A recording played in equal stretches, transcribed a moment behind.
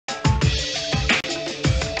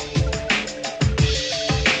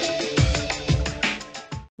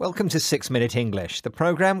Welcome to 6-Minute English, the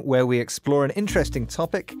program where we explore an interesting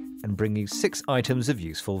topic and bring you 6 items of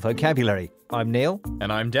useful vocabulary. I'm Neil.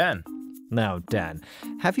 And I'm Dan. Now, Dan,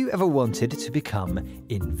 have you ever wanted to become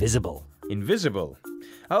invisible? Invisible?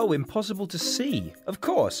 Oh, impossible to see. Of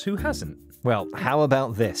course, who hasn't? Well, how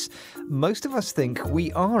about this? Most of us think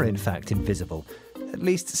we are in fact invisible, at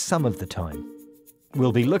least some of the time.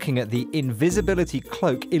 We'll be looking at the invisibility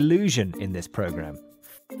cloak illusion in this program.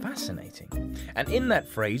 Fascinating. And in that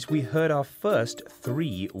phrase, we heard our first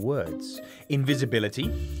 3 words. Invisibility,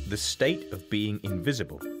 the state of being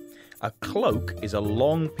invisible. A cloak is a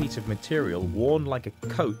long piece of material worn like a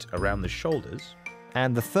coat around the shoulders.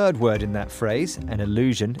 And the third word in that phrase, an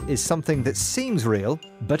illusion, is something that seems real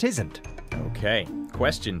but isn't. Okay,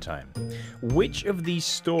 question time. Which of these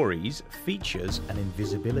stories features an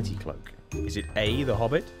invisibility cloak? Is it A, The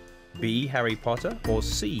Hobbit, B, Harry Potter, or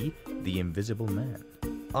C, The Invisible Man?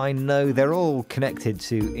 I know they're all connected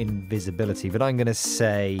to invisibility, but I'm going to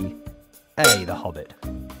say A, The Hobbit.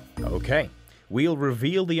 Okay, we'll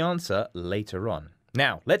reveal the answer later on.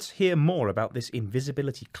 Now, let's hear more about this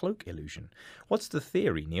invisibility cloak illusion. What's the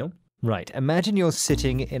theory, Neil? Right, imagine you're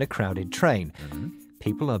sitting in a crowded train.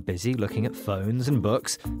 People are busy looking at phones and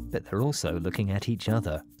books, but they're also looking at each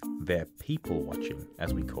other. They're people watching,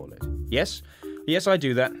 as we call it. Yes, I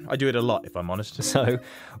do that. I do it a lot, if I'm honest. So,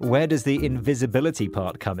 where does the invisibility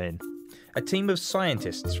part come in? A team of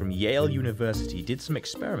scientists from Yale University did some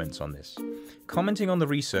experiments on this. Commenting on the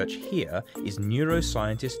research here is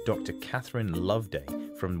neuroscientist Dr. Catherine Loveday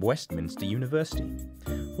from Westminster University.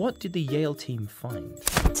 What did the Yale team find?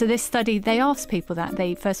 So this study, they asked people that.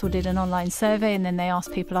 They first of all did an online survey, and then they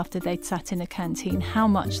asked people after they'd sat in a canteen how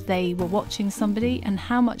much they were watching somebody and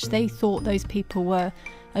how much they thought those people were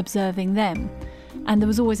observing them. And there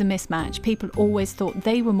was always a mismatch. People always thought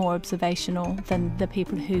they were more observational than the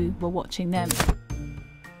people who were watching them.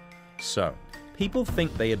 So, people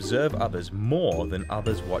think they observe others more than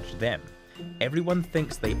others watch them. Everyone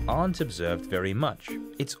thinks they aren't observed very much.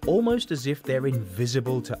 It's almost as if they're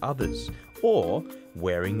invisible to others, or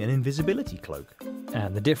wearing an invisibility cloak.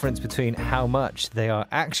 And the difference between how much they are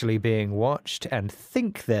actually being watched and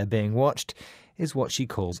think they're being watched is what she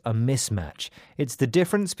calls a mismatch. It's the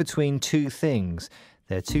difference between two things.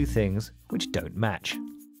 They're two things which don't match.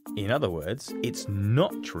 In other words, it's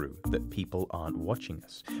not true that people aren't watching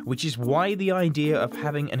us, which is why the idea of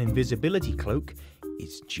having an invisibility cloak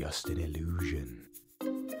is just an illusion.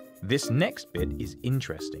 This next bit is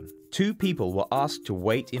interesting. 2 people were asked to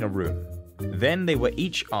wait in a room. Then they were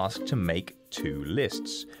each asked to make 2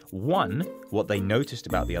 lists. 1, what they noticed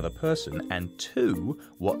about the other person, and 2,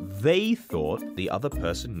 what they thought the other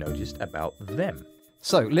person noticed about them.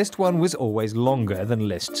 So, list 1 was always longer than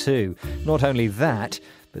list 2. Not only that,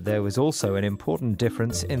 but there was also an important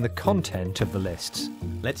difference in the content of the lists.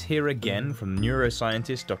 Let's hear again from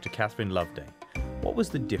neuroscientist Dr. Catherine Loveday. What was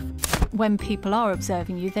the difference? When people are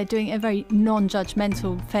observing you, they're doing it in a very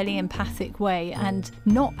non-judgmental, fairly empathic way and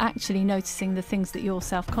not actually noticing the things that you're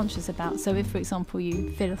self-conscious about. So if, for example,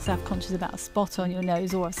 you feel self-conscious about a spot on your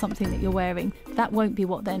nose or something that you're wearing, that won't be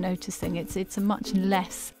what they're noticing. It's a much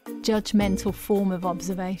less judgmental form of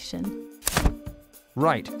observation.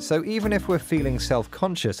 Right, so even if we're feeling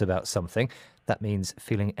self-conscious about something, that means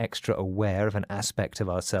feeling extra aware of an aspect of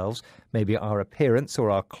ourselves, maybe our appearance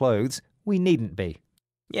or our clothes, we needn't be.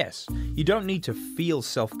 Yes, you don't need to feel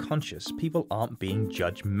self-conscious. People aren't being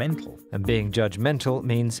judgmental. And being judgmental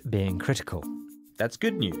means being critical. That's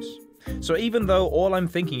good news. So even though all I'm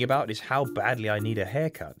thinking about is how badly I need a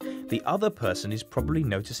haircut, the other person is probably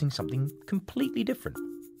noticing something completely different.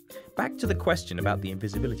 Back to the question about the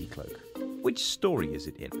invisibility cloak. Which story is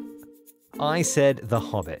it in? I said The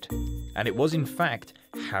Hobbit. And it was in fact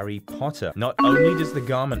Harry Potter. Not only does the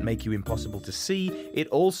garment make you impossible to see, it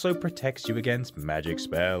also protects you against magic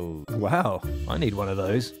spells. Wow, I need one of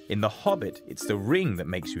those. In The Hobbit, it's the ring that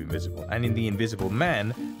makes you invisible, and in The Invisible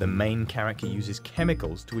Man, the main character uses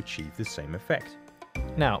chemicals to achieve the same effect.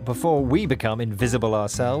 Now, before we become invisible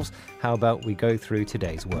ourselves, how about we go through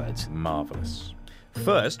today's words? Marvellous.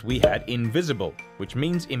 First, we had invisible, which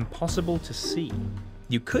means impossible to see.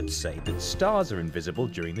 You could say that stars are invisible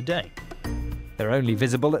during the day. They're only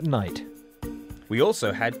visible at night. We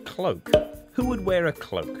also had cloak. Who would wear a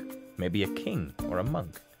cloak? Maybe a king or a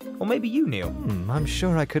monk. Or maybe you, Neil. I'm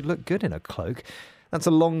sure I could look good in a cloak. That's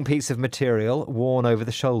a long piece of material worn over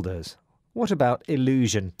the shoulders. What about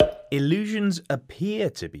illusion? Illusions appear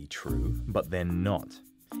to be true, but they're not.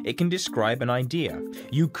 It can describe an idea.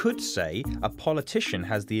 You could say a politician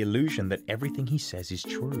has the illusion that everything he says is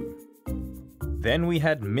true. Then we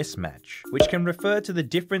had mismatch, which can refer to the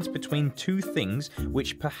difference between two things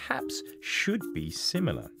which perhaps should be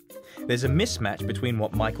similar. There's a mismatch between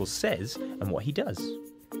what Michael says and what he does.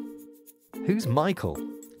 Who's Michael?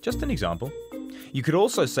 Just an example. You could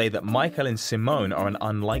also say that Michael and Simone are an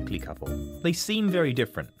unlikely couple. They seem very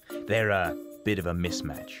different. They're a bit of a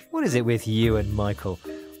mismatch. What is it with you and Michael?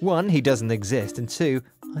 One, he doesn't exist, and two,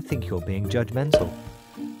 I think you're being judgmental.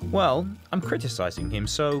 Well, I'm criticizing him,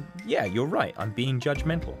 so yeah, you're right, I'm being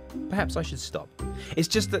judgmental. Perhaps I should stop. It's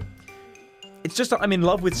just that I'm in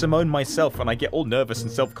love with Simone myself and I get all nervous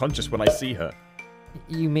and self-conscious when I see her.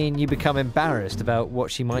 You mean you become embarrassed about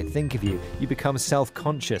what she might think of you? You become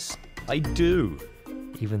self-conscious? I do.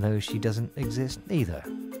 Even though she doesn't exist either?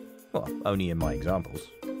 Well, only in my examples.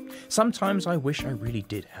 Sometimes I wish I really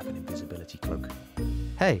did have an invisibility cloak.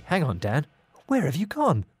 Hey, hang on, Dan. Where have you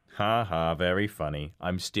gone? Ha ha, very funny.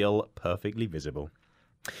 I'm still perfectly visible.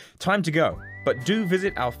 Time to go, but do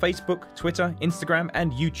visit our Facebook, Twitter, Instagram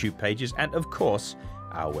and YouTube pages and of course,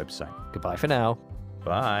 our website. Goodbye for now.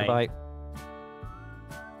 Bye. Bye.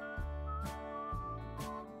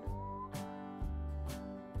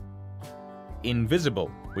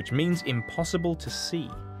 Invisible, which means impossible to see.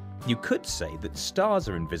 You could say that stars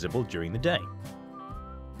are invisible during the day.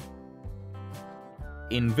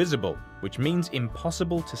 Invisible, which means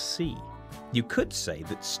impossible to see. You could say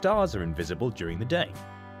that stars are invisible during the day.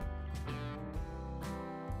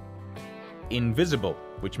 Invisible,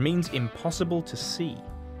 which means impossible to see.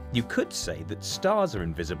 You could say that stars are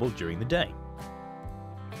invisible during the day.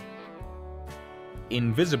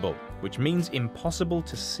 Invisible, which means impossible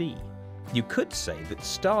to see. You could say that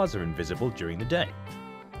stars are invisible during the day.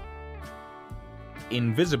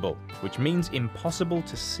 Invisible, which means impossible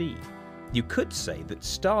to see. You could say that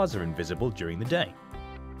stars are invisible during the day.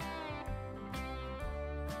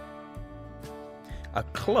 A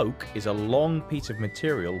cloak is a long piece of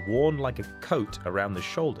material worn like a coat around the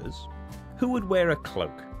shoulders. Who would wear a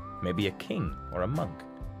cloak? Maybe a king or a monk.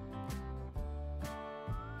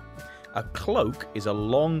 A cloak is a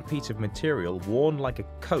long piece of material worn like a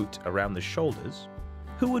coat around the shoulders.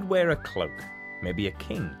 Who would wear a cloak? Maybe a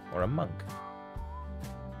king or a monk.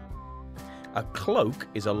 A cloak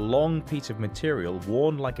is a long piece of material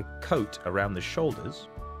worn like a coat around the shoulders.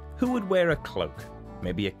 Who would wear a cloak?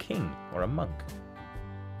 Maybe a king or a monk.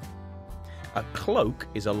 A cloak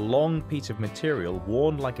is a long piece of material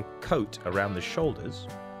worn like a coat around the shoulders.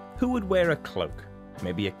 Who would wear a cloak?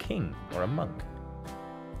 Maybe a king or a monk.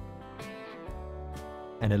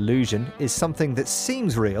 An illusion is something that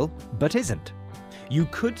seems real, but isn't. You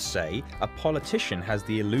could say a politician has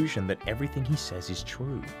the illusion that everything he says is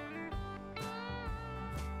true.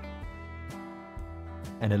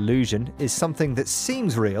 An illusion is something that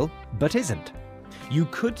seems real, but isn't. You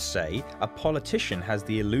could say a politician has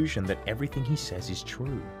the illusion that everything he says is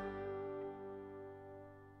true.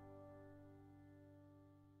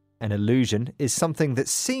 An illusion is something that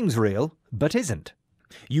seems real, but isn't.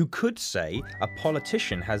 You could say a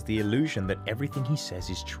politician has the illusion that everything he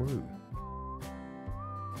says is true.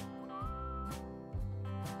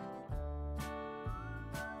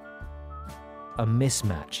 A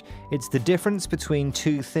mismatch. It's the difference between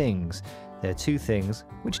two things. They're two things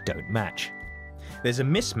which don't match. There's a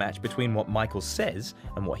mismatch between what Michael says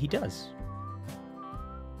and what he does.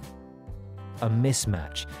 A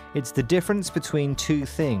mismatch. It's the difference between two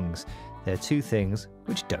things. They're two things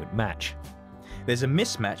which don't match. There's a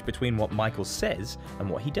mismatch between what Michael says and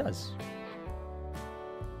what he does.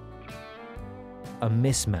 A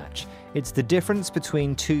mismatch. It's the difference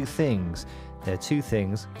between two things. They're two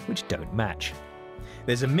things which don't match.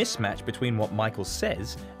 There's a mismatch between what Michael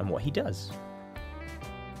says and what he does.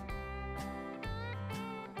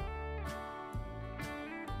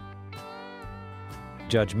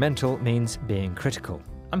 Judgmental means being critical.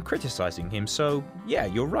 I'm criticizing him, so yeah,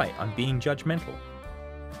 you're right, I'm being judgmental.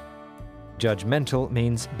 Judgmental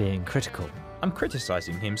means being critical. I'm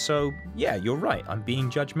criticizing him, so yeah, you're right, I'm being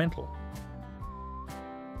judgmental.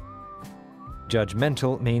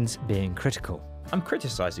 Judgmental means being critical. I'm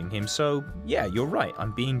criticizing him, so yeah, you're right,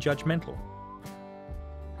 I'm being judgmental.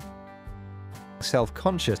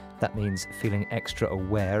 Self-conscious, that means feeling extra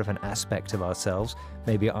aware of an aspect of ourselves,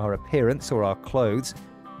 maybe our appearance or our clothes.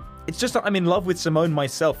 It's just that I'm in love with Simone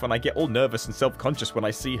myself and I get all nervous and self-conscious when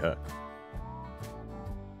I see her.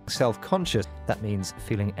 Self-conscious, that means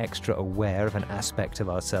feeling extra aware of an aspect of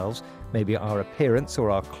ourselves, maybe our appearance or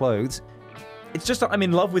our clothes. It's just that I'm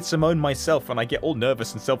in love with Simone myself and I get all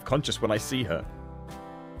nervous and self-conscious when I see her.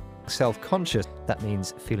 Self-conscious, that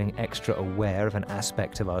means feeling extra aware of an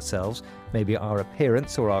aspect of ourselves, maybe our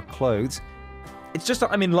appearance or our clothes. It's just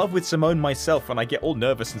that I'm in love with Simone myself and I get all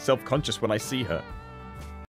nervous and self-conscious when I see her.